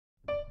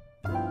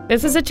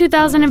This is a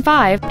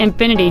 2005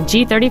 INFINITI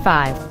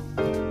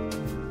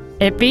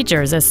G35. It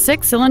features a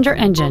 6-cylinder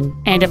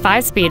engine and a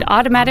 5-speed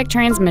automatic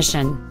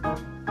transmission.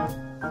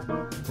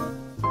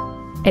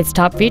 Its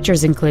top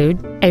features include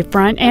a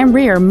front and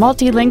rear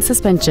multi-link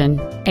suspension,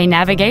 a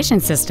navigation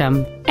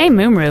system, a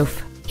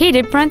moonroof,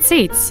 heated front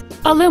seats,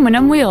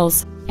 aluminum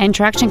wheels, and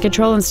traction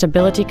control and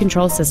stability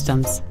control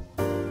systems.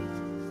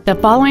 The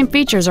following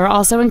features are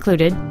also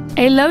included: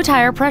 a low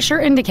tire pressure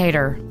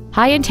indicator,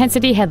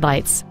 high-intensity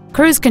headlights,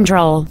 cruise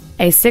control,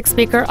 a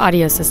 6-speaker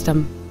audio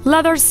system,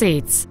 leather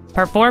seats,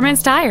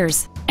 performance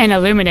tires, an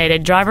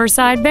illuminated driver's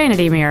side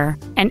vanity mirror,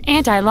 an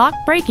anti-lock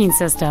braking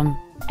system,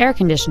 air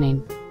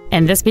conditioning,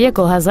 and this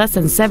vehicle has less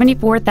than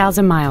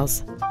 74,000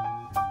 miles.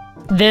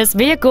 This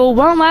vehicle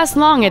won't last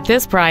long at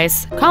this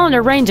price. Call and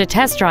arrange a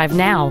test drive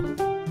now.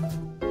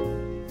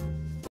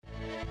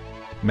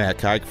 Matt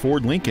Haik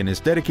Ford Lincoln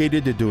is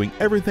dedicated to doing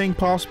everything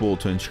possible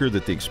to ensure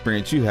that the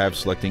experience you have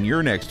selecting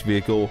your next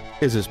vehicle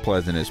is as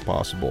pleasant as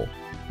possible.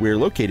 We're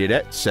located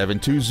at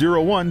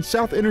 7201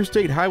 South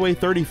Interstate Highway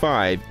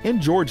 35 in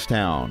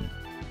Georgetown.